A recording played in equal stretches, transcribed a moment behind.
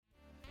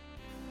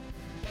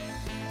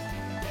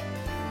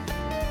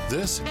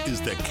This is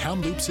the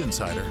Kamloops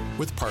Insider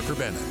with Parker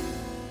Bennett.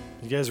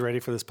 You guys ready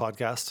for this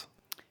podcast?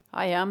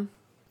 I am.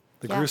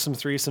 The gruesome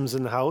threesomes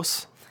in the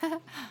house.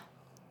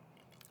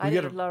 I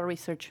did a lot of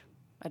research.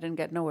 I didn't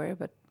get nowhere,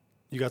 but...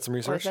 You got some Or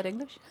research? is that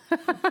English?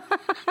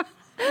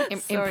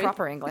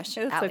 Improper English.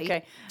 It's Ali.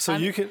 okay. So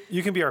you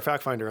can be our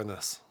fact finder on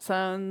this.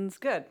 Sounds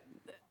good.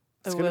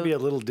 It's going to be a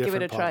little give it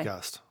different a try.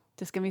 podcast.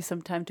 Just give me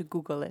some time to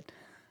Google it.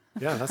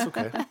 Yeah, that's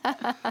okay.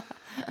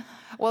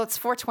 Well, it's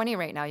 4:20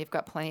 right now. You've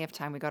got plenty of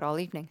time. We got all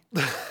evening.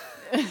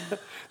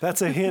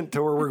 That's a hint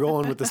to where we're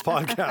going with this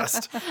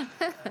podcast.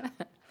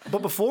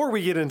 But before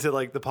we get into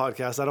like the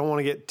podcast, I don't want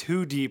to get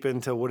too deep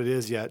into what it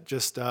is yet.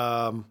 Just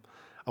I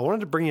wanted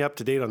to bring you up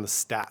to date on the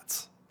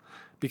stats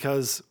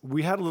because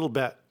we had a little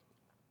bet.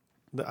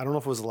 I don't know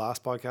if it was the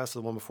last podcast or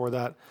the one before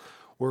that,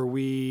 where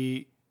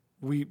we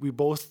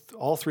both,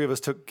 all three of us,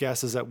 took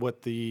guesses at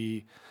what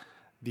the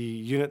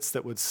units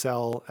that would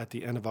sell at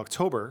the end of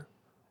October.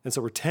 And so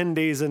we're 10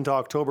 days into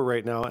October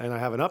right now, and I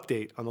have an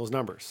update on those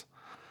numbers.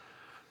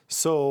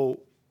 So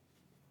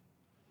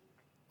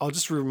I'll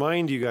just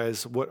remind you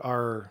guys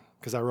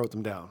because I wrote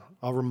them down.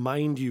 I'll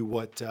remind you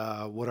what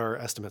our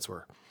estimates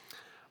were.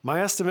 My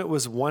estimate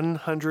was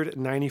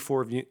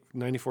 194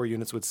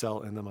 units would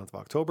sell in the month of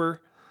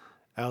October.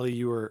 Ali,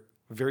 you were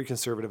very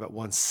conservative at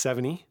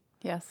 170.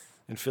 Yes.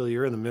 And Phil,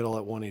 you're in the middle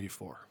at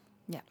 184.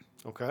 Yeah.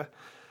 Okay.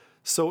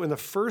 So in the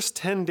first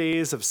 10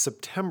 days of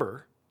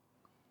September,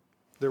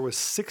 there was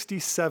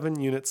 67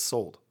 units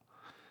sold.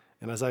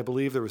 And as I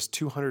believe, there was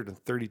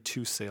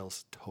 232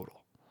 sales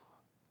total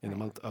in the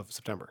month of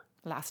September.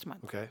 Last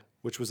month. Okay.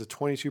 Which was a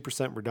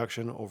 22%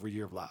 reduction over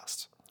year of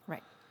last.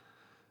 Right.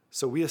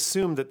 So we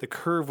assumed that the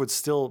curve would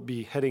still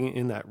be heading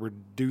in that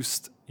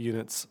reduced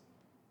units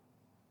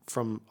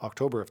from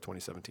October of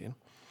 2017.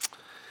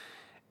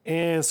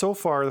 And so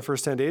far, the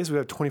first 10 days, we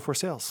have 24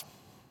 sales.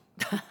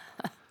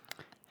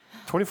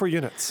 24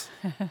 units.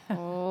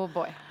 Oh,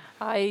 boy.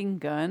 I'm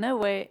gonna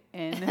wait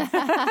in.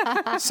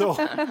 So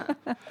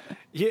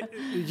you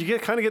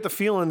kind of get the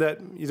feeling that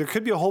there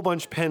could be a whole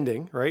bunch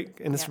pending, right?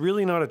 And it's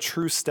really not a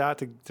true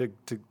stat to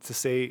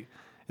say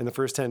in the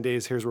first 10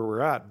 days, here's where we're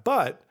at.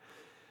 But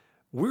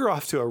we're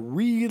off to a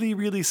really,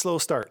 really slow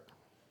start.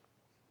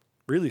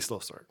 Really slow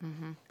start.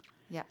 Mm-hmm.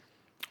 Yeah.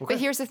 Okay. But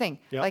here's the thing.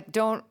 Yeah.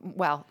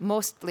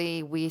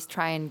 Mostly we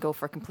try and go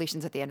for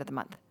completions at the end of the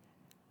month.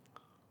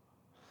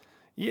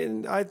 Yeah,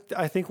 and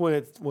I think when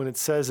it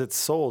says it's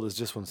sold is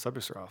just when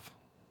subjects are off.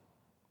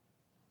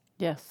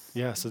 Yes.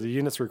 Yeah, so the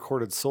units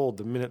recorded sold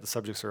the minute the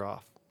subjects are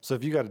off. So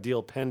if you got a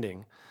deal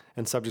pending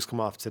and subjects come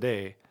off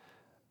today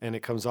and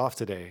it comes off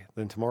today,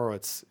 then tomorrow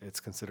it's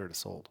considered a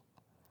sold.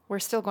 We're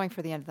still going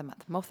for the end of the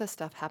month. Most of the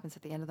stuff happens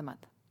at the end of the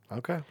month.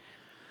 Okay.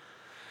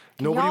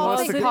 Nobody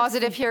wants to be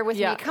positive here with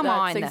me. Come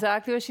on. That's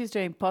exactly what she's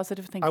doing.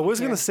 Positive thinking. I was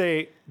going here. to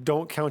say,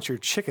 don't count your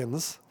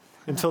chickens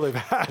until they've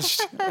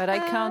hatched. But I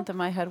count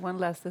them. I had one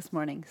less this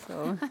morning,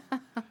 so.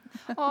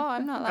 Oh,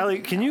 I'm not Ali,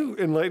 can you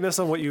enlighten us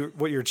on what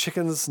your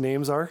chickens'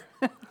 names are?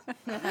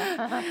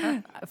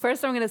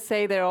 First, I'm going to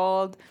say they're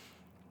all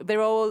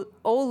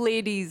old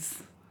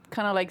ladies,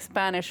 kind of like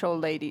Spanish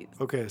old ladies.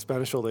 Okay,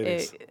 Spanish old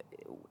ladies.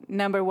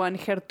 Number one,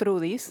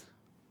 Gertrudis.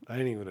 I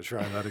ain't even going to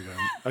try that again.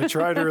 I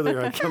tried earlier.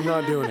 I'm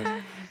not doing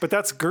it. But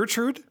that's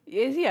Gertrude?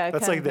 Yeah,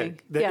 That's like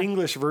the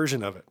English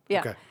version of it.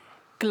 Yeah. Okay.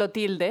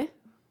 Clotilde.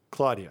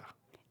 Claudia.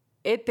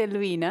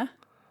 Etelvina.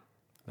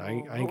 I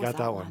ain't got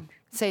that one.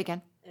 Say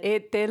again.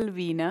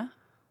 Etelvina.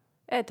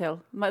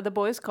 Ethel. The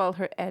boys call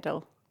her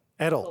Ethel.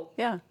 Edel.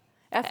 Yeah.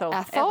 Ethel.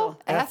 Ethel?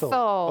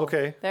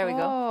 Okay. There we go.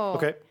 Oh.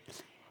 Okay.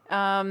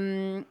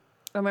 I'm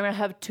going to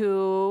have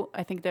two,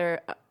 I think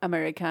they're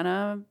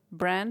Americana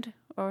brand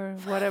or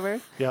whatever.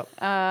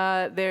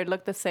 Yep. They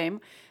look the same.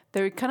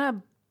 They're kind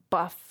of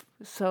buff.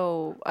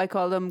 So I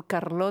call them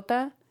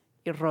Carlota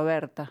y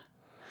Roberta.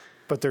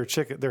 But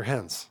they're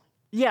hens.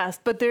 Yes,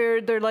 but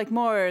they're like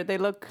more, they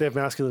They have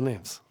masculine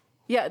names.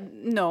 Yeah,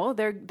 no,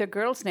 they're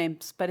girls'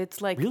 names, but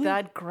it's like Really?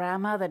 that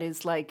grandma that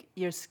is like,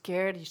 you're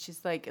scared.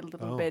 She's like a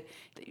little bit,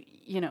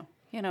 you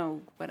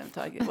know what I'm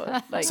talking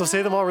about. Like So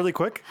say them all really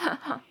quick.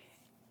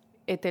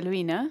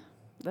 Etelvina,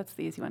 that's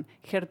the easy one.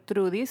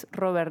 Gertrudis,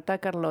 Roberta,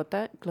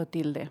 Carlota,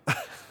 Clotilde.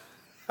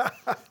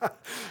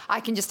 I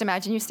can just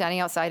imagine you standing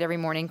outside every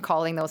morning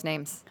calling those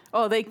names.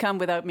 Oh, they come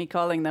without me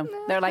calling them.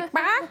 They're like,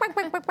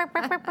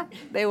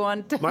 they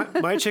want.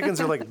 My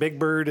chickens are like Big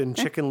Bird and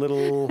Chicken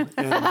Little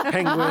and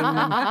Penguin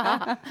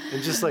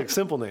and just like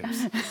simple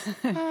names.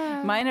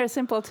 Mine are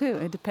simple too.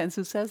 It depends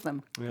who says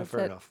them. Yeah, That's fair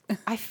it. enough.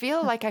 I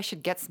feel like I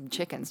should get some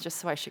chickens just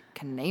so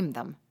can name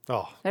them.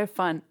 Oh, They're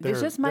fun. They're-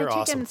 It's just my they're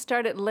chicken awesome.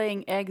 started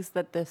laying eggs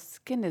that the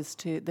skin is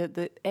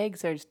the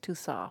eggs are too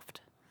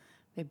soft.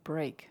 They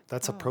break.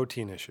 that's a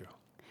protein issue.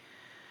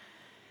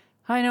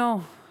 I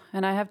know.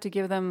 And I have to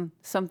give them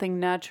something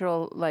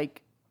natural,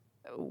 like,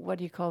 what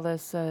do you call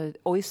this?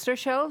 Oyster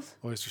shells?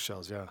 Oyster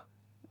shells, yeah.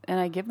 And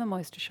I give them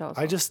oyster shells.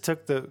 I just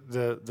took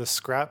the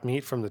scrap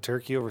meat from the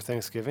turkey over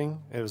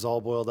Thanksgiving. It was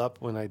all boiled up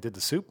when I did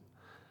the soup.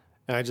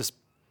 And I just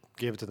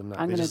gave it to them now.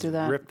 I'm They gonna just do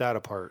that. Rip that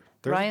apart.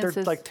 They're Ryan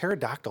says- like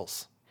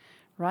pterodactyls.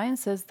 Ryan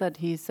says that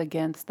he's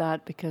against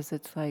that because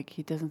it's like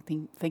he doesn't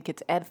think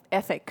it's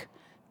ethic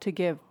to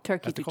give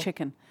turkey to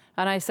chicken.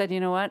 And I said, you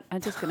know what?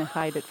 I'm just going to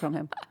hide it from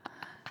him.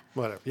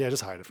 Whatever. Yeah,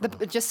 just hide it from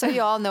him. Just so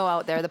you all know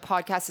out there, the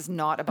podcast is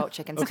not about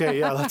chickens. Okay,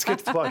 yeah, let's get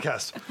to the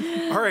podcast.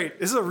 All right,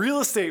 this is a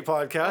real estate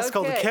podcast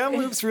called the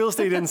Kamloops Real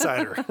Estate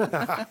Insider.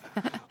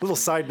 Little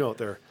side note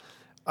there.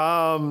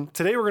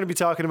 Today we're going to be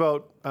talking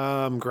about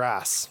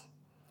grass.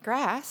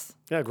 Grass?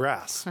 Yeah,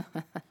 grass.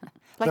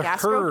 Like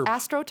The herb.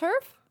 AstroTurf?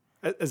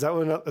 Is that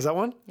one? Is that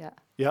one? Yeah.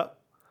 Yeah.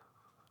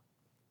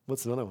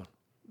 What's another one?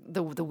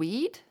 The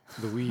weed?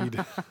 The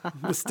weed.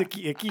 The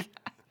sticky icky.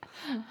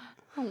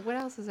 Oh, what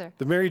else is there?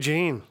 The Mary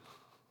Jane.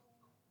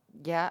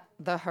 Yeah,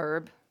 the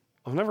herb.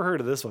 I've never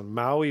heard of this one.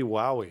 Maui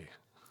Wowie.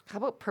 How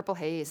about purple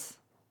haze?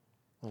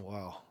 Oh,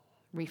 wow.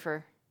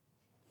 Reefer.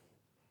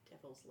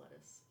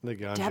 The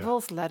ganja.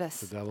 Devil's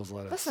lettuce. The devil's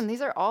lettuce. Listen,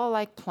 these are all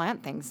like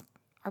plant things.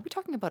 Are we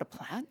talking about a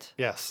plant?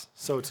 Yes.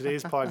 So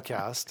today's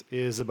podcast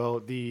is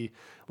about the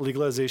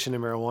legalization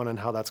of marijuana and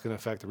how that's going to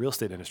affect the real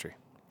estate industry.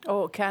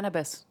 Oh,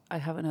 cannabis. I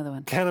have another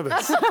one.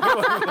 Cannabis.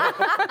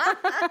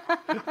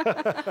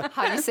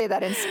 How do you say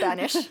that in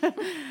Spanish?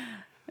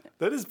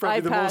 That is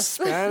probably the most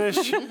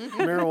Spanish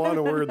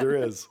marijuana word there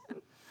is.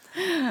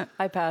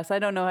 I pass. I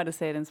don't know how to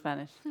say it in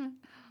Spanish.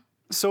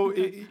 So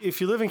if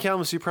you live in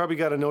Kamloops, you probably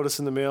got a notice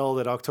in the mail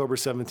that October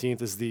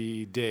 17th is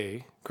the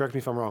day. Correct me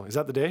if I'm wrong. Is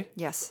that the day?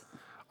 Yes.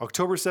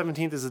 October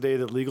 17th is the day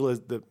that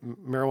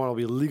marijuana will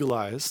be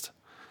legalized.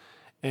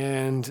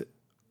 And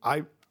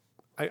I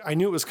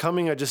knew it was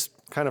coming. I just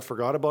kind of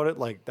forgot about it.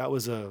 Like that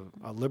was a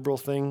liberal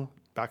thing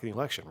back in the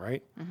election,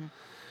 right? Mm-hmm.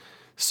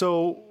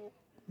 So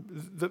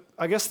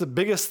I guess the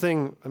biggest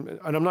thing,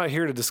 and I'm not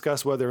here to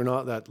discuss whether or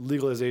not that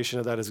legalization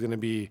of that is going to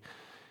be,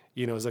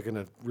 is that going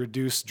to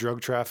reduce drug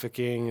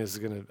trafficking? Is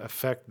it going to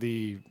affect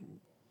the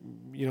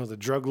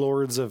drug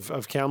lords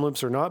of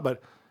Kamloops or not?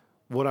 But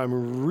what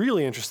I'm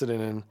really interested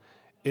in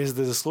is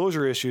the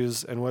disclosure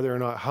issues and whether or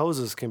not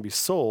houses can be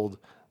sold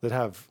that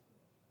have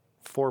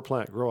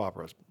 4-plant grow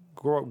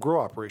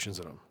operations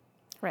in them.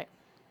 Right.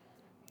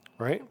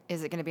 Right?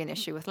 Is it going to be an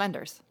issue with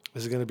lenders?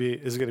 Is it going to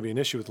be an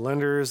issue with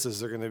lenders? Is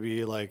there going to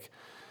be like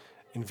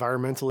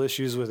environmental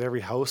issues with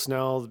every house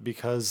now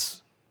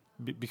because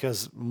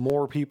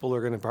more people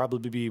are going to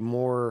probably be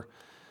more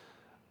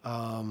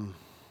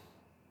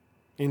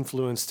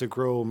influenced to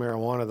grow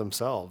marijuana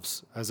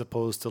themselves as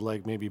opposed to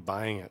like maybe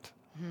buying it?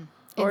 Mm-hmm.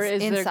 Or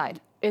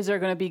is there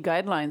going to be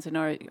guidelines in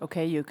order?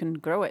 Okay, you can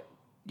grow it.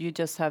 You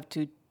just have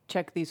to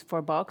check these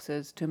 4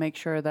 boxes to make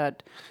sure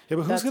that. Yeah,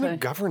 but who's going to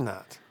govern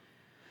that?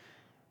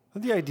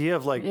 The idea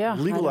of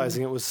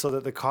legalizing it was so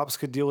that the cops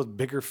could deal with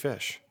bigger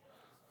fish,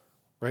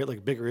 right?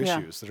 Like bigger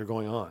issues that are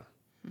going on.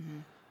 Mm-hmm.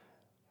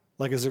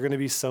 Like, is there going to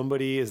be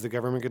somebody? Is the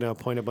government going to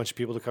appoint a bunch of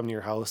people to come to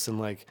your house and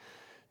like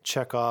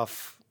check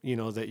off,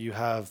 that you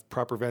have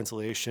proper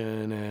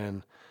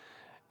ventilation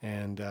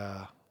and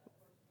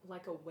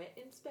like a wet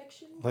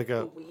inspection, like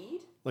a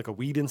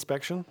weed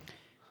inspection?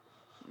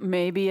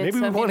 Maybe it's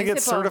we want to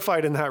get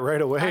certified in that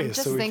right away. I'm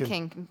just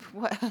thinking.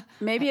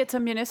 Maybe it's a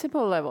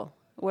municipal level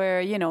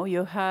where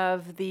you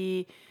have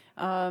the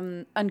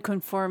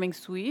unconforming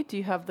suite,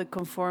 you have the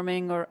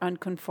conforming or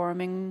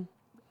unconforming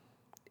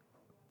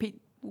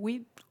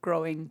weed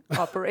growing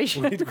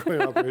operation. Weed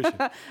growing operation.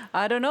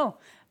 I don't know,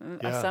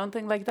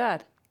 something like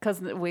that. Because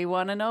we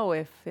want to know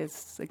if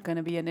it's going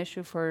to be an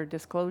issue for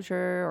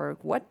disclosure or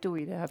what do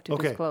we have to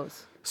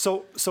disclose.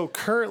 So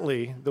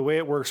currently, the way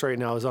it works right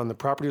now is on the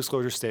property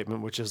disclosure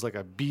statement, which is like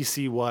a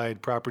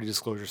BC-wide property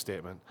disclosure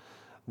statement.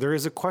 There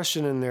is a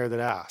question in there that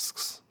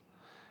asks,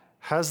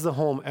 has the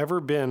home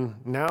ever been,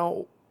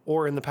 now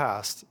or in the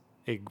past,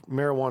 a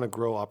marijuana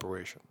grow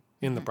operation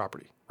in the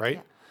property,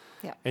 right?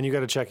 Yeah. And you got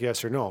to check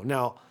yes or no.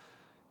 Now,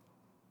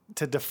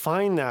 to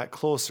define that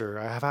closer,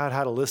 I have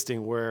had a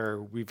listing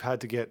where we've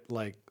had to get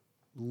like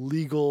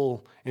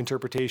legal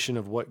interpretation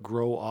of what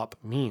grow op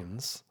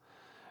means,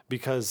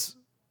 because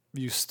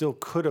you still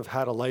could have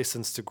had a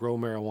license to grow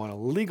marijuana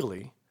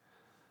legally,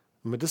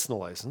 medicinal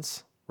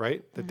license,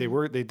 right? That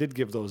they did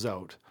give those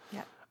out.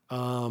 Yeah.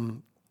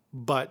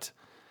 But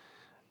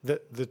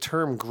the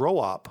term grow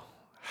op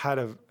had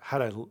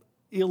a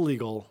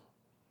illegal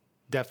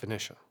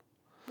definition.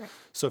 Right.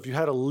 So if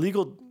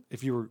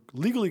you were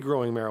legally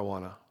growing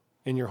marijuana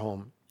in your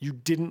home, you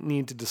didn't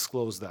need to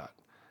disclose that.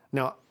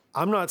 Now,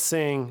 I'm not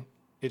saying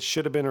it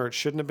should have been or it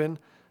shouldn't have been.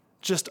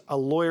 Just a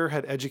lawyer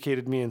had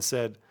educated me and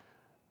said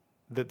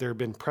that there had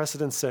been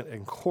precedents set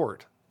in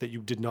court that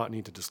you did not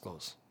need to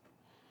disclose.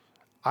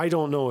 I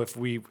don't know if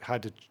we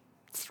had to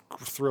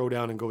throw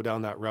down and go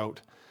down that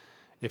route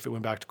if it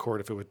went back to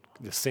court, if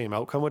the same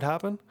outcome would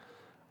happen.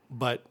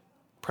 But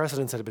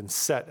precedents had been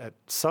set at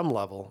some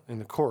level in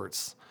the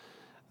courts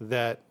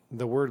that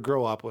the word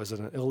grow up was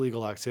an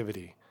illegal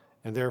activity.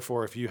 And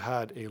therefore, if you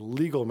had a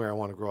legal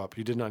marijuana grow up,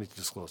 you did not need to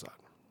disclose that.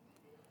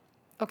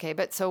 Okay,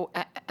 but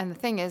and the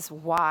thing is,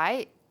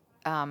 why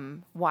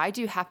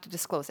do you have to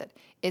disclose it?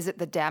 Is it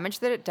the damage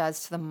that it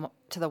does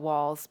to the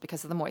walls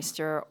because of the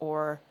moisture,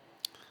 or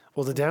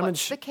the damage?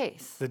 What's the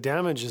case? The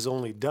damage is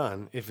only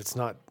done if it's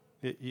not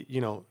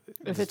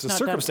If it's the not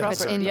done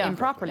circumstances properly. are Yeah.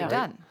 improperly right?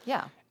 done.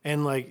 Yeah.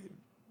 And like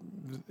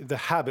the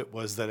habit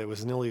was that it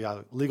was an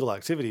illegal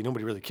activity.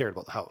 Nobody really cared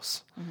about the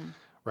house,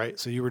 right?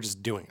 So you were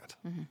just doing it.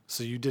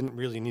 So you didn't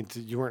really need to,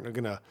 you weren't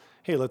going to,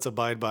 hey, let's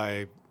abide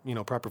by,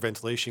 proper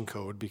ventilation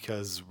code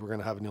because we're going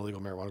to have an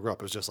illegal marijuana grow up.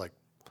 It was just like,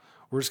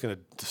 we're just going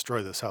to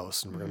destroy this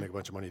house and we're going to make a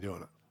bunch of money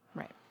doing it.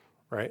 Right.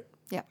 Right.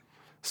 Yeah.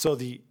 So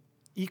the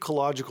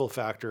ecological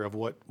factor of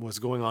what was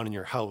going on in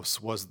your house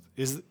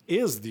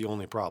is the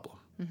only problem,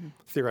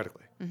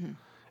 theoretically.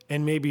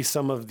 And maybe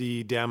some of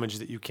the damage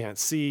that you can't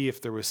see,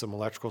 if there was some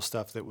electrical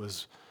stuff that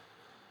was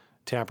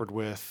tampered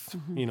with,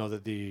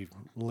 that the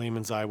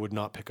layman's eye would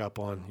not pick up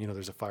on,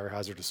 there's a fire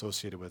hazard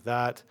associated with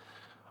that.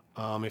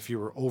 If you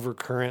were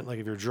overcurrent, like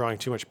if you're drawing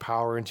too much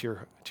power into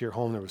your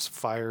home, there was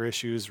fire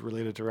issues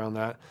related to around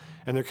that.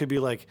 And there could be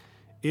like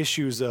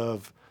issues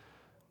of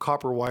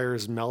copper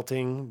wires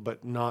melting,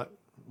 but not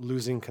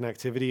losing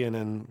connectivity. And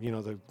then,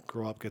 the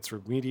grow up gets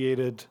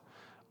remediated,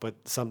 but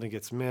something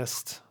gets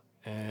missed.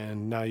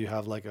 And now you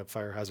have like a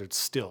fire hazard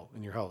still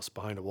in your house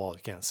behind a wall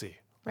you can't see.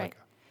 Right.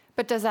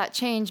 But does that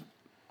change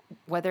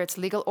whether it's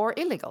legal or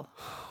illegal?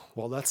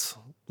 Well, let's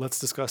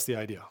discuss the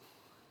idea.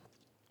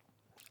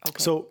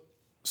 Okay.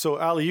 So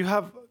Ali, you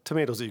have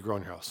tomatoes that you grow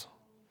in your house.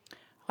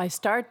 I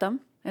start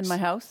them in my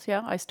house.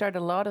 Yeah, I start a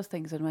lot of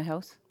things in my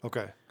house.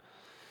 Okay.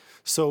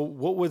 So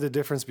what would the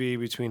difference be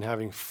between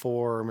having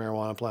 4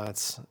 marijuana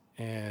plants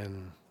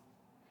and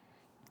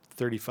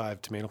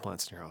 35 tomato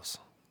plants in your house?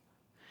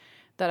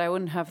 That I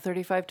wouldn't have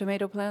 35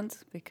 tomato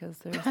plants because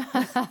there's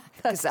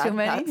that's that too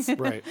many. nuts?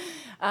 Right.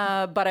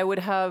 But I would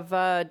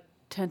have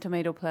 10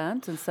 tomato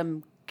plants and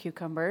some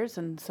cucumbers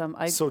and some.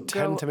 So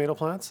 10 tomato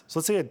plants? So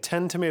let's say you had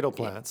 10 tomato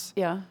plants.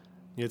 Yeah,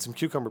 You had some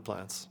cucumber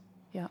plants.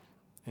 yeah.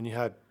 And you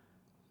had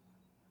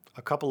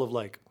a couple of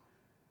like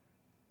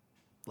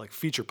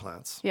feature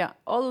plants. Yeah,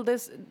 all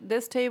this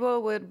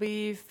table would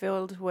be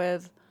filled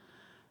with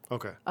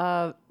Okay.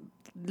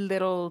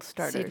 little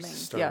starters.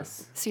 Seedlings.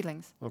 Yes.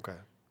 Seedlings. Okay.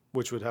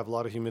 Which would have a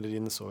lot of humidity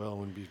in the soil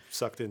and would be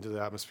sucked into the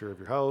atmosphere of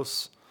your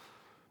house.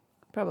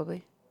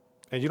 Probably.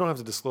 And you don't have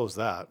to disclose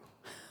that,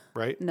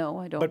 right? No,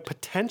 I don't. But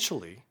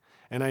potentially,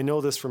 and I know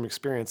this from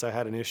experience, I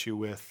had an issue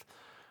with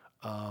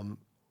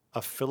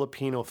a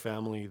Filipino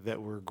family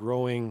that were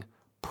growing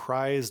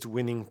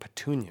prize-winning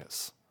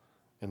petunias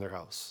in their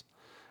house.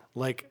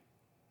 Like,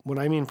 when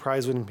I mean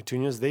prize-winning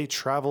petunias, they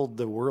traveled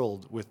the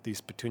world with these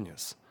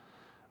petunias.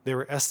 They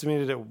were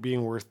estimated at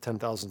being worth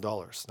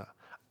 $10,000. Now,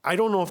 I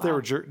don't know if they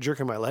were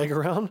jerking my leg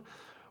around,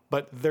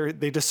 but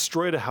they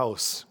destroyed a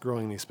house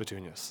growing these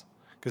petunias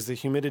because the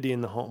humidity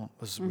in the home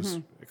was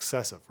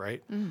excessive,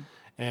 right?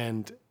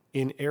 And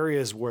in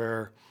areas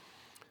where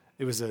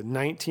it was a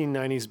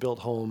 1990s built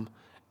home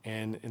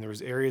and there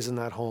was areas in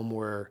that home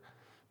where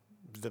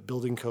the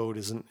building code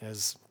isn't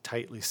as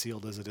tightly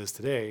sealed as it is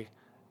today,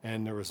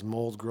 and there was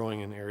mold growing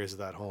in areas of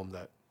that home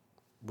that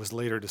was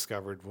later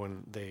discovered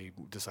when they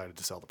decided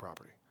to sell the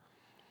property.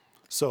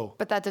 So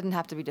But that didn't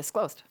have to be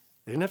disclosed.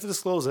 they didn't have to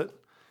disclose it,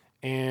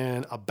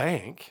 and a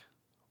bank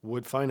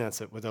would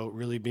finance it without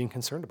really being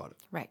concerned about it.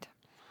 Right.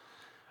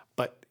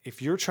 But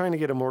if you're trying to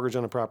get a mortgage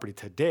on a property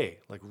today,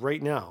 like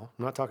right now,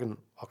 I'm not talking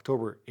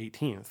October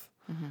 18th,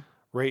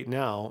 right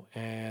now,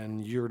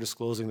 and you're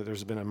disclosing that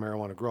there's been a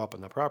marijuana grow up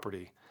on that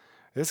property,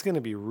 it's going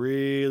to be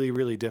really,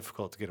 really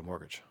difficult to get a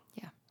mortgage.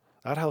 Yeah.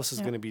 That house is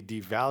going to be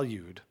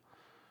devalued,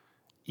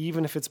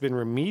 even if it's been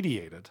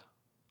remediated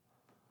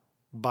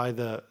by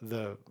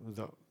the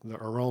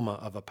aroma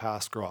of a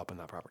past grow up in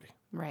that property.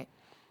 Right.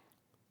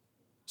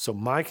 So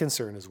my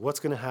concern is what's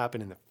going to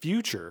happen in the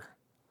future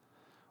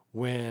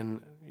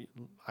when,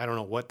 I don't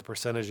know what the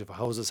percentage of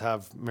houses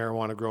have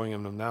marijuana growing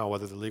in them now,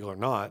 whether they're legal or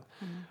not,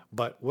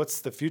 but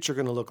what's the future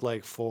going to look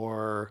like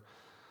for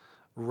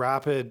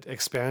rapid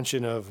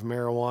expansion of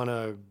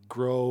marijuana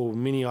grow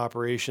mini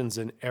operations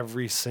in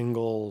every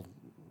single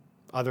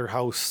other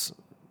house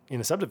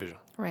in a subdivision?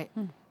 Right.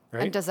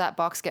 Right? And does that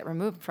box get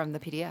removed from the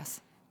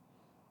PDS?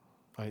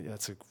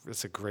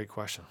 That's a great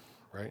question,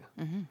 right?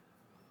 And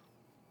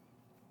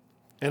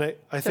I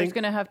There's think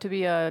going to have to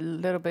be a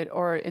little bit,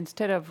 or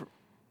instead of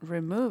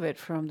remove it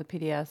from the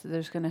PDS,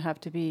 there's going to have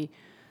to be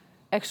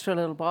extra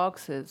little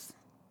boxes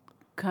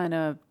kind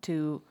of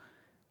to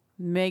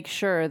make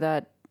sure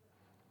that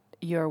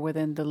you're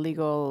within the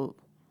legal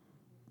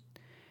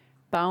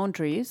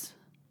boundaries.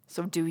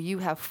 So do you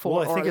have 4 or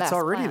well, I think less it's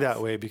already plants?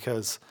 that way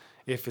because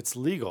if it's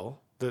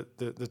legal,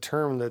 the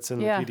term that's in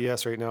the Yeah.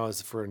 PDS right now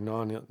is for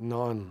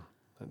an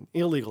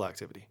illegal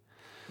activity.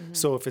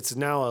 So if it's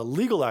now a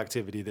legal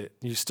activity, that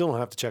you still don't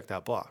have to check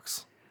that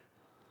box.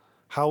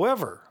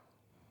 However,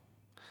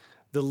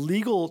 the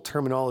legal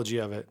terminology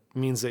of it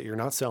means that you're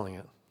not selling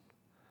it.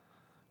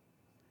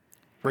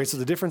 Right? So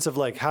the difference of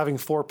like having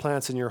 4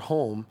 plants in your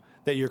home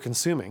that you're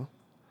consuming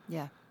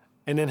Yeah.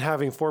 and then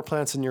having 4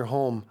 plants in your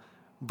home,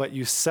 but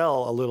you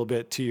sell a little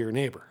bit to your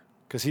neighbor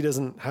because he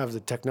doesn't have the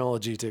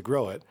technology to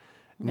grow it.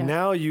 Yeah.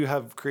 Now you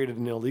have created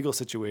an illegal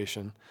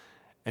situation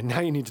and now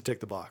you need to tick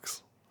the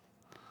box.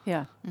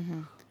 Yeah.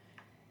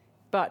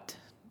 But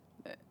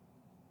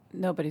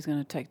nobody's going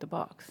to take the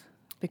box.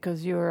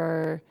 because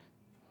you're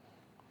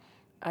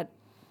at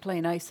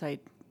plain eyesight,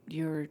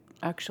 you're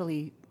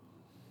actually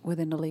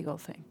within the legal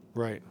thing.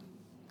 Right.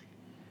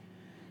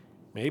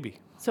 Maybe.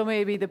 So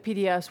maybe the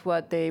PDS,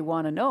 what they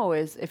want to know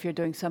is if you're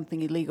doing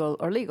something illegal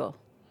or legal.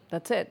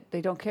 That's it.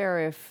 They don't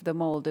care if the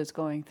mold is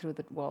going through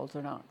the walls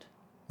or not.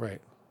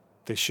 Right.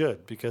 They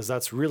should, because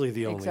that's really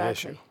the only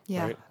Exactly. issue.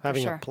 Yeah, Right? for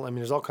Having sure. I mean,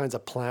 there's all kinds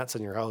of plants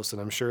in your house,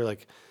 and I'm sure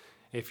like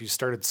if you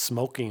started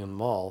smoking in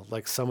them all,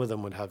 like some of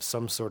them would have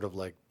some sort of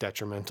like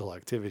detrimental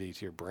activity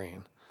to your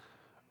brain.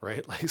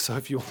 Right? Like, so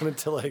if you wanted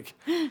to like,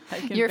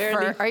 Your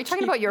are you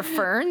talking about your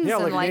ferns yeah,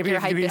 and like like maybe your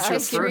if you eat your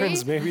hibiscus tree?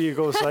 ferns, maybe you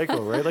go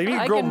psycho, right? Like you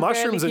I grow can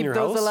mushrooms barely in your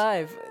keep those house.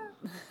 alive.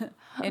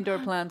 Indoor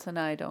plants and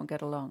I don't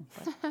get along,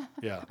 but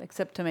Yeah.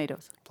 except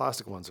tomatoes.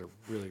 Plastic ones are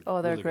really,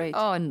 Oh, they're really great.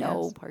 Oh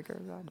no, Yes. Parker,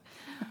 God.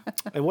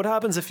 And what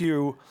happens if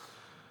you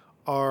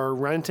are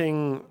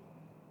renting,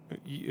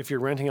 if you're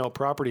renting out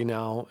property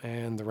now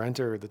and the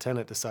renter, the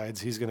tenant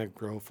decides he's going to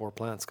grow 4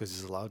 plants because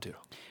he's allowed to?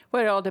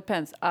 Well, it all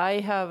depends. I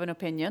have an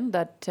opinion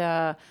that,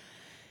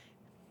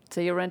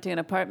 say you're renting an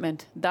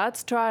apartment, that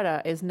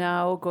strata is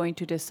now going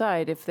to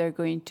decide if they're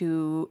going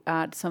to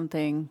add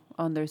something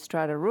on their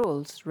strata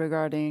rules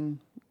regarding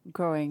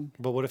growing.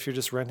 But what if you're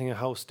just renting a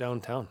house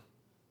downtown?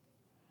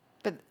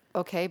 But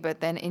okay,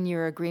 but then in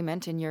your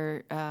agreement, in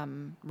your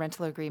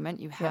rental agreement,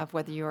 you have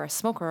whether you're a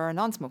smoker or a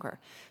non-smoker.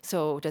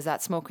 So does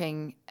that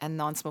smoking and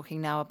non-smoking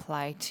now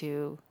apply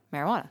to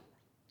marijuana?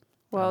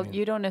 Well,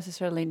 you don't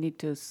necessarily need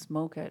to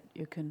smoke it.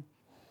 You can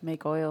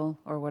make oil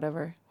or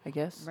whatever, I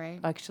guess. Right.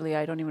 Actually,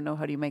 I don't even know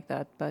how do you make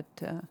that, but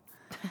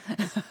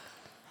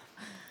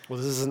Well,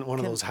 this isn't one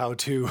of those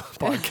how-to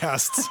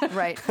podcasts.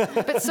 Right.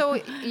 But so,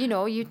 you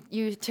know,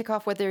 you tick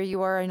off whether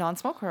you are a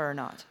non-smoker or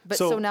not. But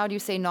So- so now do you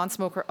say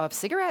non-smoker of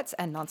cigarettes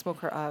and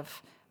non-smoker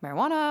of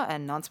marijuana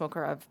and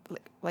non-smoker of,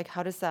 like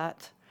how does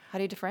that, how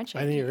do you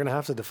differentiate? I think you're going to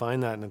have to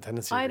define that in a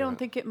tenancy I don't agreement.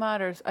 think it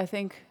matters. I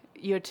think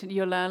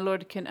your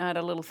landlord can add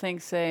a little thing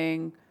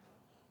saying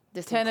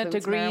This tenant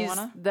includes agrees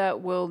marijuana?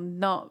 that will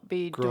not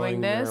be Growing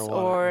doing this, marijuana in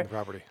or the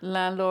property.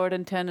 landlord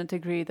and tenant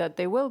agree that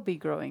they will be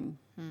growing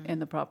in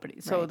the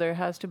property. So Right. there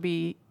has to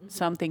be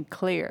something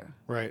clear.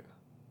 Right.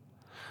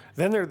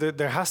 Then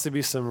there has to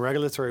be some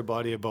regulatory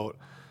body about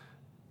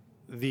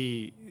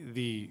the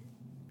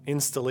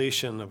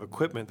installation of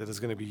equipment that is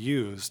going to be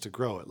used to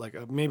grow it.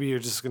 Like maybe you're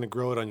just going to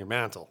grow it on your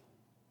mantle.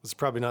 It's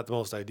probably not the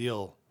most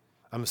ideal,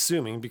 I'm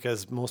assuming,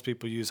 because most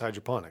people use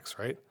hydroponics,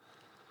 right?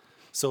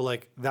 So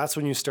like that's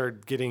when you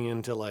start getting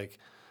into like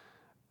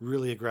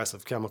really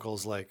aggressive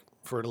chemicals like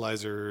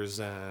fertilizers,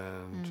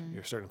 and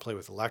you're starting to play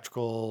with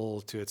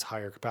electrical to its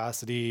higher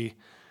capacity.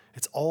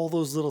 It's all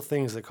those little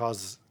things that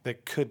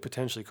could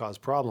potentially cause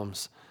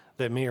problems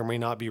that may or may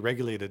not be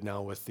regulated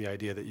now with the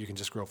idea that you can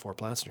just grow 4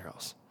 plants in your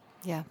house.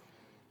 Yeah.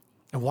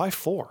 And why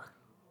 4?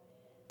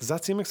 Does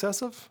that seem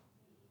excessive?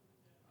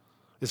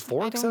 Is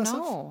 4 I don't excessive?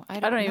 know. I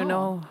don't even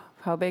know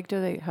how big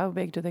do they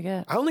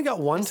get. I only got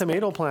 1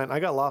 tomato plant. I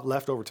got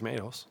leftover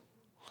tomatoes.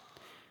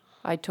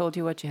 I told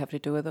you what you have to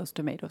do with those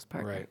tomatoes,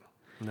 Parker. Right.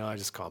 No, I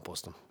just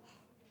compost them.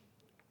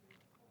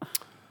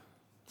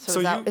 So,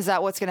 So is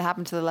that what's going to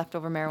happen to the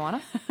leftover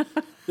marijuana?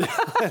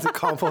 As a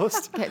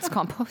compost? Okay, it's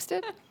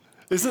composted?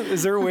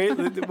 Is there a way?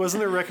 Wasn't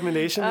there a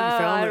recommendation that you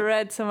found I that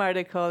read some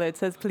article. It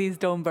says, please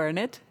don't burn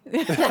it.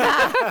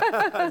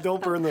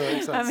 don't burn the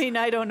excess? I mean,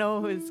 I don't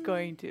know who's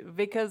going to,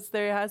 because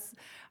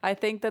I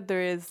think that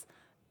there is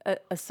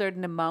a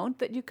certain amount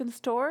that you can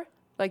store.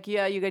 Like,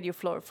 yeah, you get your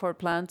for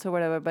plants or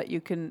whatever, but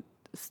you can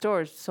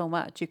store so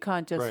much. You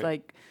can't just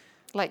Right.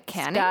 Like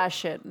canning?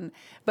 stash it.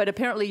 But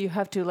apparently you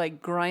have to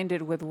like grind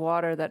it with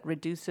water that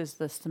reduces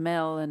the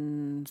smell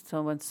and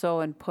so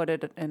and put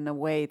it in a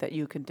way that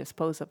you can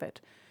dispose of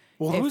it.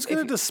 Well, who's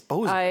going to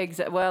dispose of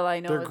it? Well,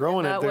 I know They're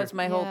growing it. that was They're-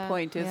 my whole Yeah,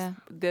 point. Is yeah.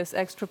 this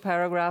extra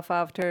paragraph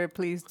after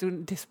 "please do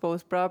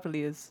dispose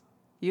properly" is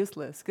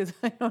useless, because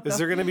I don't Is know.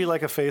 there going to be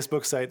like a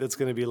Facebook site that's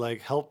going to be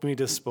like, help me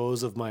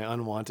dispose of my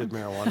unwanted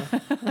marijuana?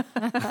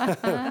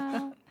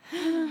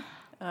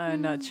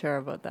 I'm not sure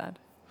about that.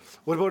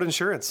 What about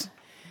insurance?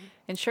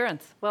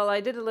 Insurance. Well, I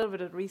did a little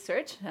bit of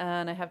research,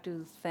 and I have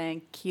to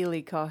thank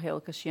Keely Cahill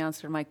because she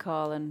answered my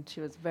call, and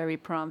she was very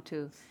prompt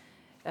to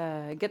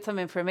get some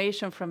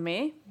information from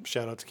me.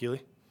 Shout out to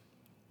Keely.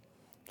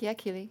 Yeah,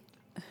 Keely.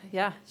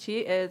 Yeah, she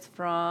is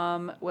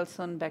from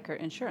Wilson Becker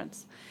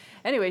Insurance.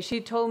 Anyway, she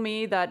told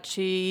me that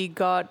she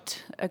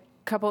got a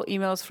couple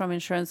emails from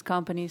insurance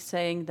companies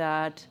saying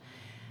that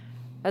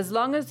as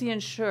long as the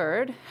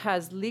insured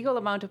has legal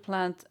amount of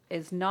plants,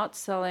 is not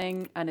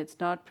selling, and it's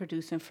not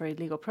producing for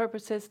illegal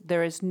purposes,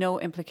 there is no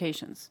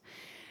implications.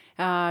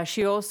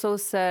 She also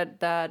said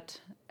that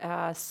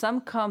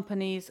some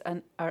companies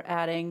are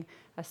adding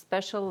a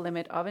special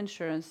limit of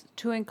insurance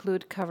to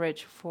include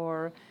coverage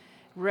for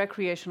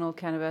recreational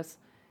cannabis.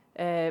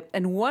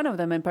 And one of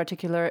them in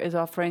particular is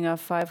offering a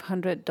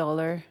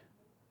 $500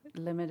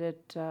 limited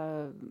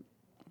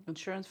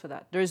insurance for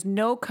that. There's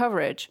no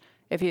coverage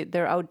if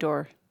they're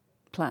outdoor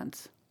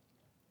plants.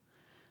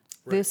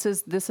 Right.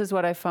 This is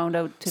what I found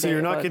out today. So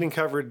you're not about- getting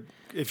covered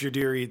if your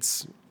deer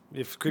eats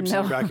if it creeps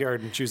in your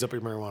backyard and chews up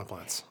your marijuana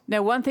plants.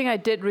 Now, one thing I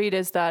did read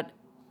is that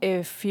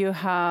if you're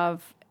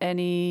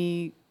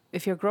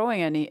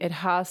growing any, it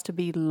has to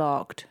be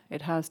logged.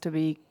 It has to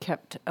be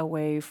kept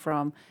away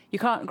from. You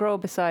can't grow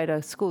beside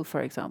a school,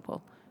 for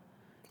example.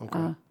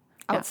 Okay.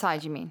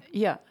 Outside, you mean?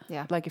 Yeah.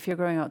 Yeah. Like if you're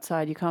growing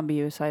outside, you can't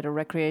be beside a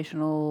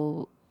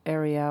recreational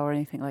area or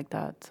anything like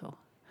that. So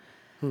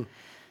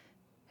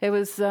it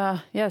was,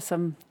 I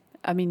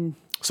mean.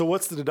 So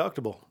what's the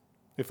deductible?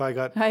 If I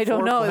got I don't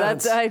 4 know.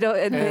 plants That's, I don't,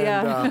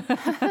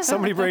 and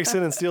somebody breaks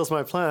in and steals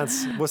my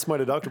plants, what's my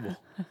deductible?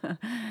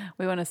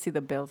 we want to see the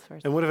bills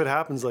first. And what if it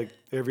happens like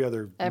every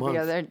other month?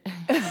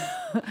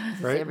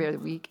 Right? Every other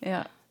week.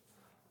 Yeah.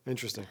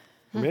 Interesting.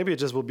 Maybe it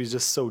just will be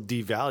just so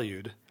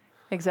devalued.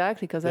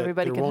 Exactly, because That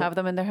everybody there can won't- have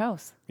them in their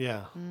house.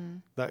 Yeah.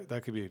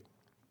 That could be.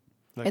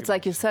 that It's could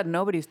like be you said,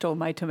 nobody stole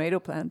my tomato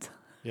plant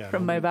Yeah,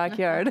 from my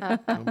backyard.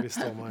 Nobody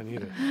stole mine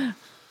either.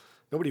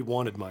 Nobody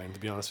wanted mine, to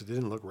be honest with you.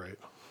 They didn't look right.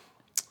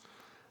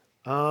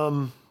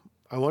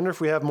 I wonder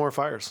if we have more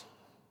fires.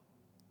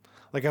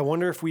 Like, I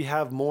wonder if we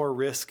have more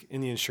risk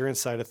in the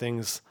insurance side of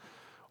things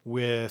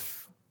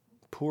with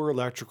poor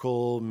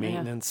electrical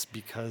maintenance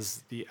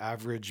because the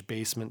average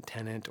basement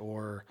tenant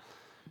or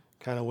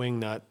kind of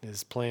wingnut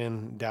is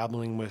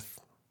dabbling with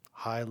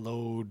high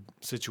load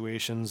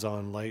situations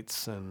on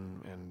lights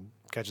and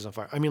catches on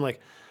fire. I mean,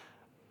 like,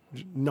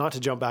 not to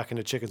jump back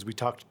into chickens. We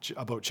talked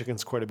about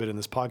chickens quite a bit in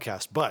this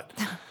podcast, but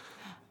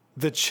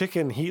the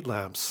chicken heat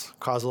lamps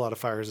cause a lot of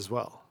fires as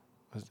well.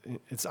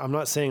 I'm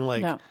not saying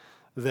like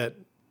that.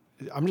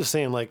 I'm just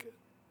saying like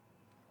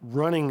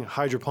running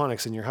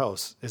hydroponics in your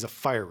house is a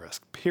fire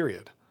risk,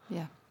 period.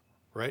 Yeah.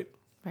 Right?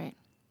 Right.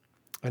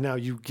 And now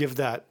you give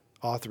that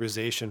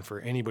authorization for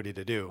anybody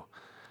to do,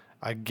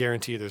 I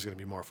guarantee there's going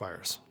to be more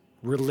fires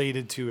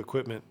related to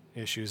equipment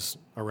issues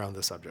around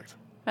this subject.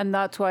 And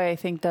that's why I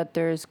think that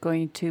there's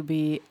going to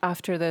be,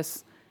 after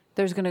this,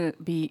 there's going to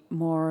be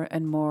more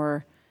and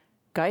more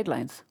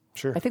guidelines.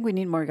 Sure. I think we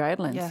need more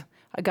guidelines. Yeah.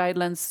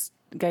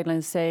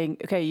 Guidelines saying,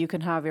 okay, you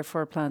can have your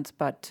 4 plants,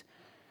 but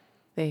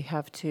they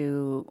have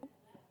to,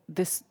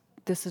 this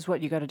is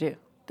what you got to do.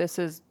 This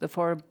is the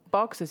 4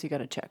 boxes you got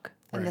to check.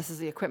 And this is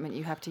the equipment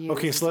you have to use.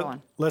 Okay, and so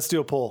on. let's do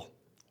a poll.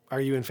 Are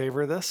you in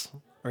favor of this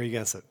or are you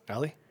against it?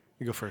 Ali,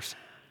 you go first.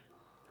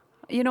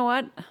 You know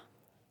what?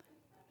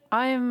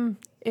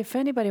 If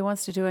anybody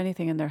wants to do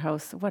anything in their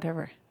house,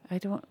 whatever. I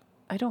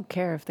don't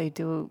care if they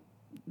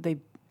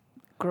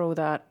grow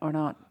that or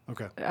not.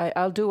 Okay.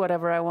 I'll do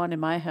whatever I want in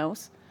my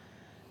house.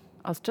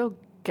 I'll still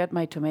get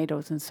my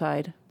tomatoes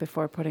inside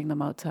before putting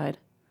them outside.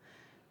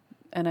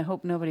 And I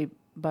hope nobody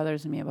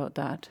bothers me about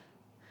that.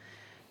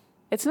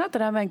 It's not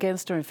that I'm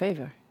against or in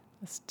favor.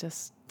 It's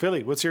just...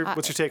 Philly, what's your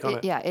take on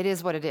it? Yeah, it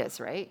is what it is,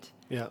 right?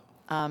 Yeah.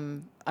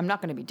 I'm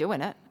not going to be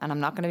doing it, and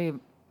I'm not going to be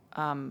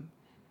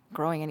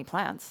growing any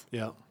plants.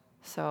 Yeah.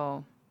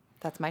 So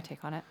that's my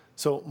take on it.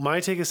 So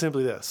my take is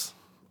simply this.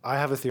 I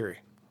have a theory.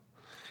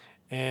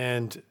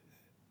 And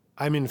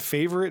I'm in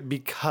favor of it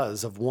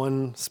because of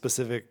one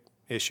specific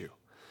issue.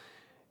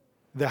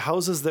 The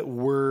houses that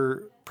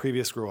were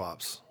previous grow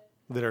ops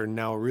that are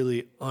now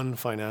really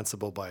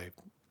unfinanceable by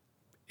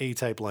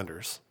A-type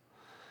lenders,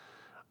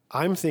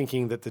 I'm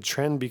thinking that the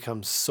trend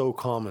becomes so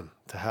common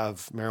to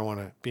have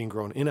marijuana being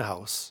grown in a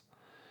house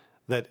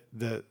that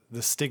the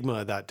stigma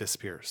of that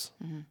disappears.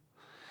 Mm-hmm.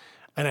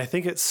 And I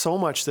think it's so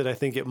much that I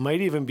think it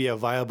might even be a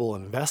viable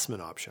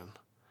investment option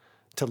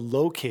to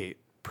locate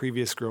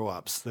previous grow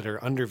ops that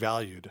are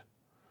undervalued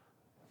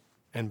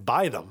and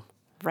buy them.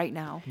 Right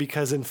now.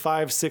 Because in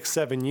 5, 6,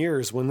 7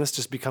 years, when this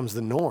just becomes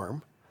the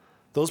norm,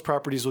 those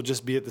properties will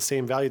just be at the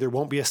same value. There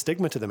won't be a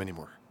stigma to them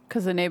anymore.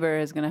 Because the neighbor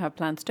is going to have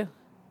plants too.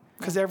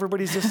 Because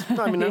everybody's just,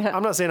 I'm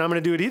not saying I'm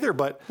going to do it either,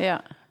 but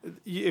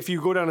if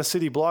you go down a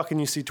city block and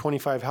you see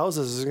 25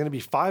 houses, there's going to be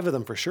 5 of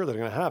them for sure that are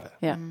going to have it.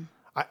 Yeah.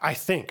 I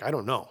think. I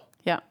don't know.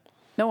 Yeah.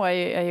 No, I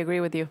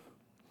agree with you.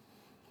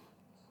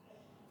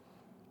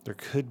 There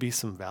could be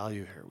some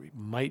value here. We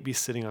might be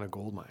sitting on a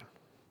gold mine.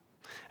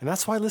 And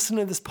that's why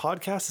listening to this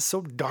podcast is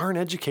so darn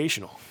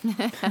educational.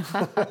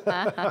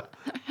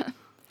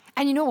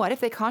 And you know what? If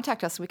they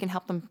contact us, we can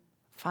help them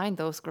find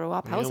those grow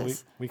up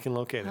houses. We can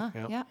locate it.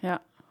 Yeah. Yeah.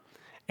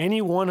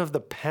 Any one of the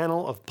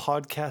panel of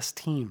podcast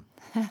team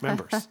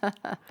members.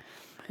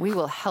 We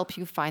will help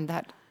you find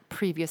that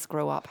previous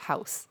grow up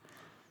house.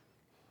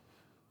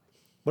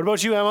 What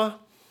about you, Emma?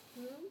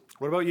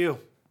 What about you?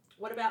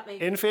 What about me?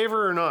 In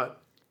favor or not?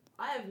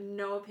 I have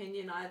no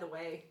opinion either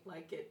way.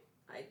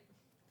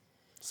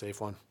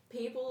 Safe one.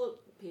 People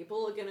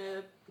are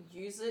gonna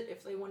use it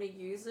if they want to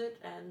use it,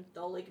 and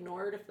they'll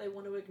ignore it if they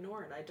want to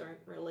ignore it. I don't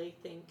really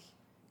think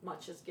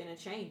much is gonna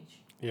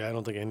change. Yeah, I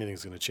don't think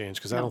anything's going to change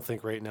because I don't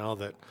think right now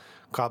that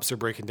cops are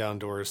breaking down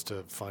doors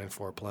to find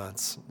 4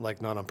 plants, like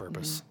not on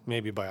purpose,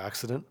 maybe by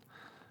accident.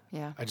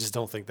 Yeah. I just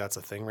don't think that's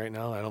a thing right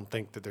now. I don't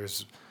think that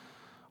there's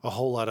a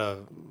whole lot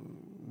of,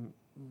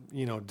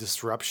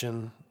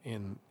 disruption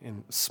in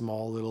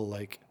small little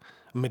like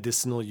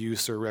medicinal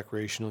use or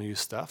recreational use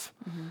stuff.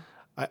 Mm-hmm.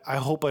 I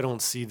hope I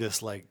don't see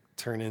this like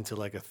turn into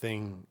like a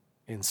thing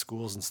in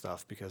schools and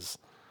stuff because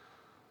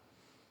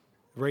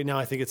right now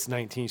I think it's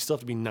 19. You still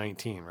have to be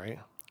 19, right?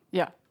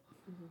 Yeah.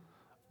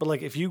 But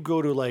like if you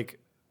go to like,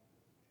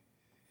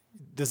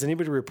 does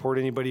anybody report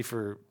anybody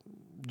for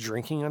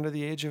drinking under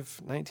the age of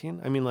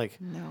 19? I mean, like,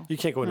 No. you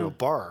can't go into a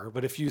bar,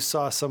 but if you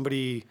saw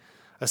somebody,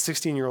 a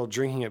 16-year-old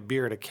drinking a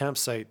beer at a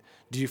campsite,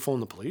 do you phone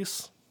the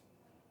police?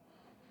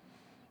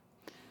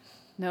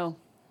 No.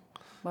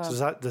 Well,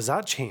 So does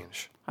that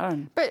change? I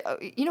don't. But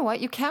you know what?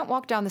 You can't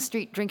walk down the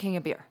street drinking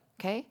a beer,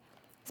 okay?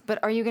 But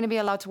are you going to be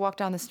allowed to walk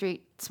down the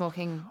street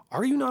smoking?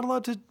 Are you not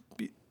allowed to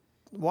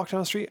walk down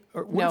the street?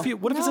 Or what No.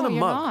 if it's in a you're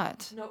mug?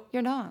 not. No.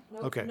 You're not. No,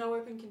 Okay. no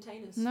open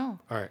containers. No.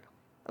 All right.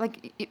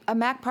 Like a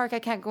Mac Park, I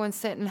can't go and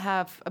sit and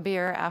have a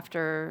beer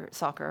after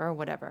soccer or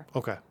whatever,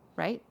 Okay.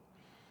 right?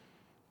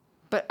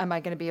 But am I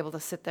going to be able to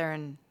sit there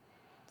and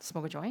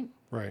smoke a joint?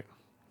 Right.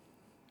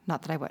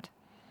 Not that I would.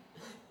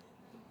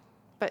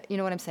 But you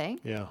know what I'm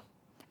saying? Yeah.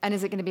 And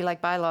is it going to be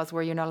like bylaws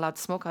where you're not allowed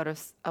to smoke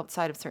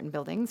outside of certain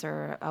buildings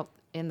or out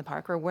in the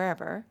park or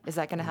wherever? Is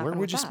that going to happen? Where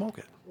would with you that? smoke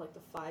it? Like the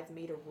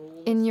 5-meter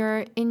rule. In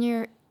your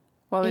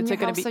Well, in it's your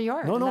going house to or be.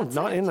 yard. No, and no, that's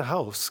not it. in the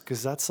house,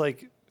 because that's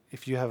like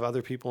if you have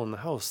other people in the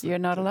house, You're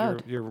not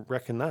allowed. You're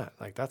wrecking that.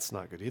 Like that's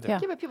not good either. Yeah.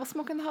 Yeah, but people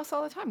smoke in the house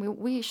all the time.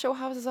 We show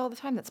houses all the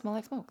time that smell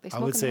like smoke. They I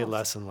smoke would in say the house.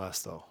 less and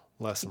less though.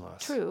 Less and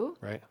less. True.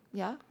 Right.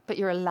 Yeah, but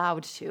you're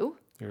allowed to.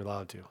 You're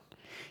allowed to.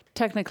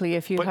 Technically,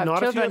 if you But have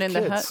not if you children have in the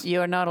kids. house,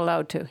 you're not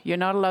allowed to. You're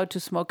not allowed to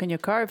smoke in your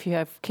car if you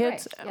have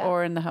kids, Right, yeah.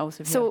 or in the house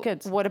if you So have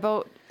kids. what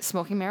about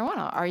smoking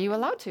marijuana? Are you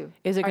allowed to?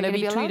 Is it Are going to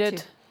you be allowed treated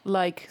to?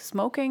 like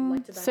smoking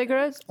Like tobacco?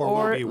 cigarettes Or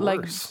will it be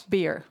like worse?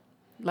 beer,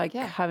 like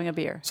Yeah. having a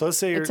beer? So let's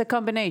say It's a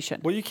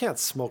combination. well, you can't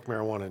smoke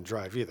marijuana and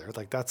drive either.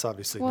 Like that's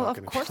obviously Well, not of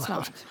going to be course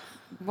allowed, not.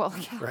 Well,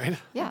 yeah. right?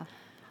 Yeah.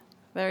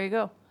 There you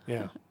go.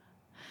 Yeah.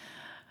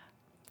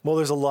 Well,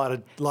 there's a lot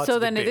of So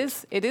of then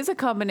debate. it is a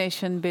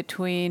combination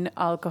between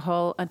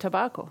alcohol and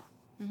tobacco.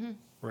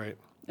 Right.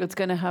 It's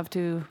going to have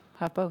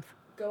both.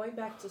 Going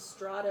back to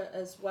strata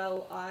as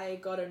well, I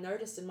got a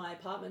notice in my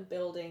apartment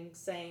building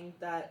saying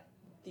that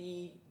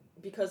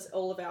because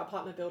all of our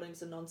apartment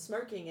buildings are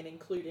non-smoking and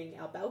including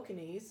our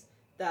balconies,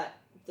 that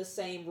the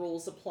same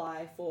rules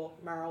apply for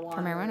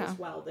marijuana as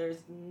well.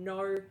 There's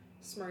no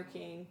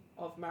smoking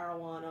of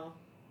marijuana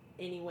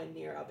anywhere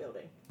near our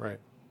building. Right.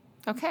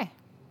 Okay.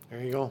 There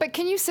you go. But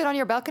can you sit on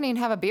your balcony and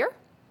have a beer?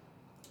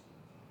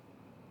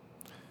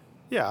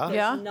 yeah. There's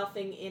Yeah.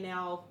 nothing in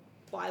our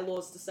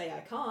bylaws to say I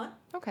can't.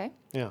 Okay.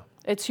 Yeah.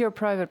 It's your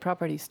private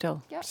property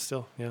still. Yeah.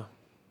 Still, yeah.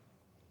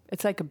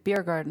 It's like a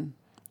beer garden,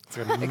 It's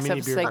like a mini except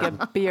it's beer like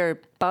garden. a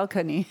beer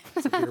balcony.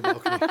 It's a beer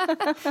balcony.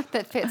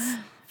 That fits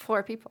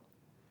 4 people.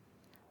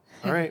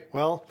 All right.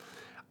 Well,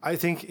 I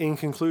think in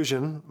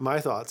conclusion, my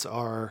thoughts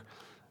are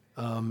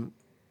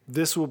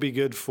this will be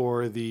good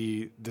for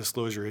the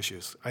disclosure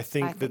issues. I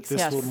think that so.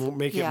 this Yes. will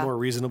make it Yeah. more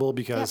reasonable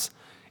because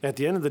at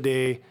the end of the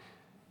day,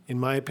 in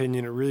my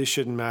opinion, it really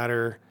shouldn't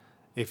matter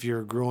if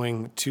you're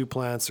growing 2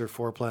 plants or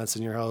 4 plants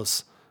in your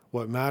house.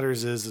 What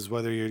matters is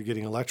whether you're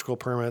getting electrical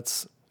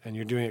permits and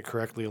you're doing it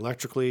correctly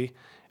electrically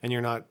and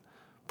you're not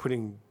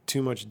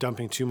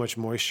dumping too much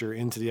moisture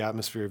into the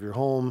atmosphere of your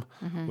home,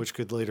 which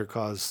could later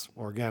cause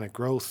organic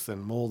growth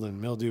and mold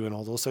and mildew and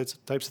all those types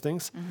of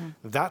things.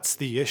 That's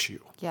the issue.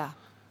 Yeah.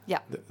 Yeah.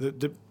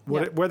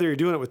 Whether you're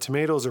doing it with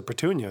tomatoes or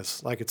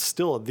petunias, like it's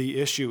still the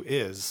issue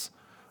is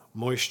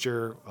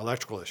moisture,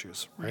 electrical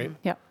issues, right?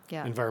 Yeah.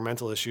 Yeah.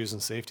 Environmental issues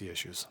and safety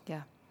issues.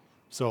 Yeah.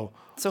 So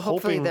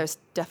Hopefully hoping- there's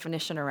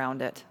definition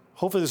around it.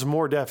 hopefully there's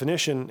more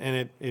definition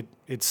and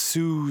it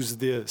soothes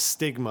the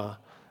stigma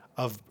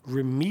of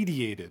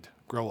remediated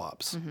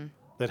grow-ops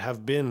that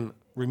have been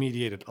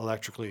remediated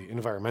electrically,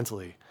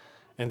 environmentally,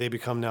 and they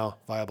become now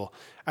viable.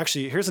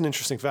 Actually, here's an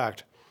interesting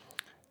fact.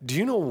 Do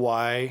you know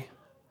why,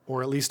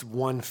 or at least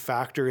one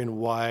factor in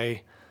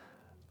why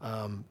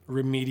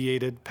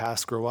remediated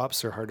past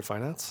grow-ops are hard to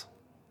finance?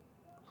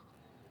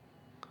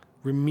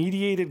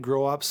 Remediated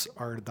grow-ops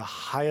are the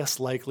highest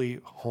likely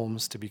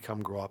homes to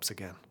become grow-ops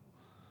again.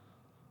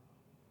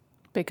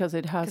 Because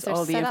it has 'Cause they're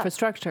all the set up.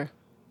 infrastructure.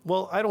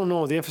 Well, I don't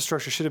know. The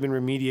infrastructure should have been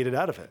remediated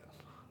out of it.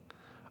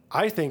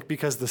 I think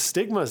because the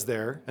stigma's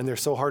there and they're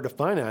so hard to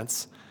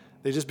finance,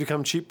 they just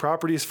become cheap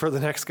properties for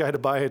the next guy to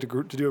buy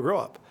to do a grow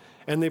up.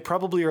 And they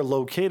probably are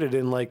located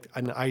in like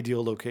an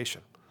ideal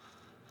location.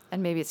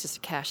 And maybe it's just a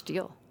cash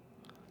deal.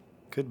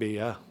 Could be,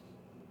 yeah.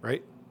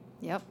 Right?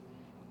 Yep.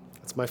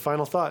 That's my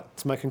final thought.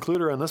 It's my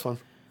concluder on this one.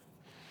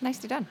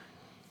 Nicely done.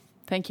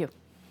 Thank you.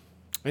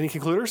 Any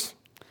concluders?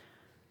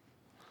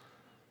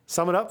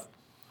 Sum it up?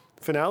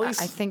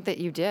 Finales? I think that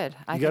you did.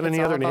 You got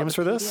any other names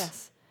for this?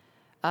 Yes.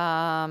 What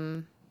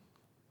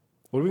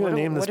are we going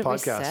to name this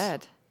podcast? We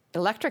said?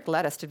 Electric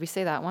lettuce. Did we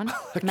say that one?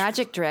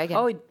 Magic dragon.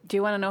 Oh, do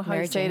you want to know how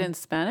Mary you say it Jane. in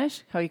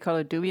Spanish? How you call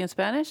it doobie in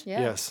Spanish?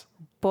 yeah. Yes.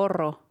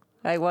 Porro.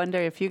 I wonder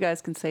if you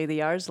guys can say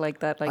the R's like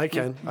that. Like I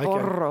can.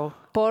 Porro.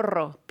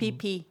 Porro.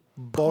 PP.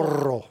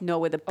 Borro. No,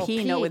 with a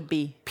P, no P. with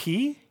B.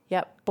 P?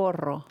 Yeah,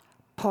 porro.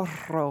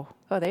 Porro.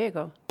 Oh, there you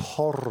go.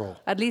 Porro.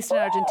 At least in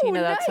Argentina,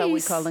 that's how we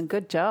nice. call them.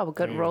 Good job.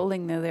 Good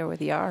rolling there with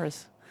the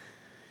R's.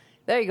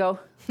 There you go.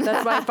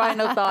 That's my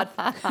final thought.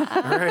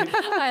 All right.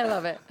 I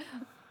love it.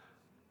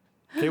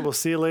 Okay, we'll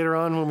see you later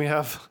on when we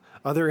have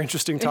other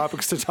interesting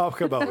topics to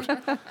talk about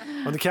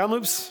on the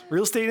Kamloops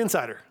Real Estate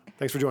Insider.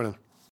 Thanks for joining.